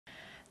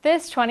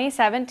This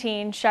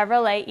 2017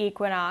 Chevrolet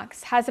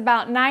Equinox has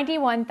about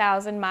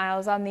 91,000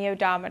 miles on the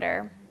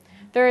odometer.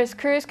 There is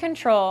cruise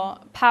control,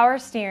 power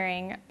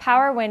steering,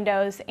 power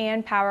windows,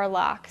 and power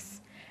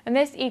locks. And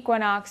this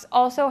Equinox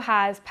also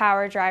has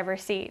power driver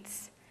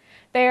seats.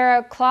 They are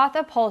a cloth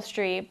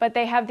upholstery, but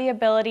they have the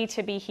ability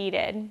to be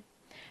heated.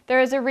 There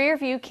is a rear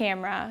view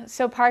camera,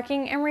 so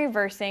parking and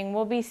reversing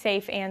will be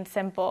safe and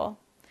simple.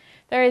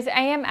 There is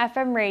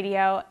AM/FM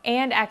radio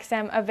and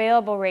XM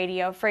available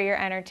radio for your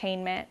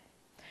entertainment.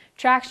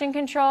 Traction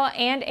control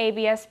and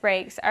ABS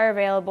brakes are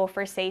available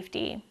for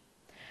safety.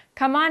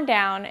 Come on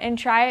down and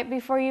try it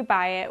before you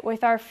buy it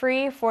with our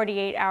free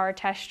 48-hour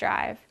test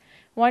drive.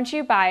 Once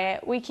you buy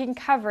it, we can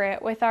cover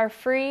it with our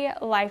free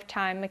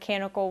lifetime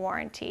mechanical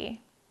warranty.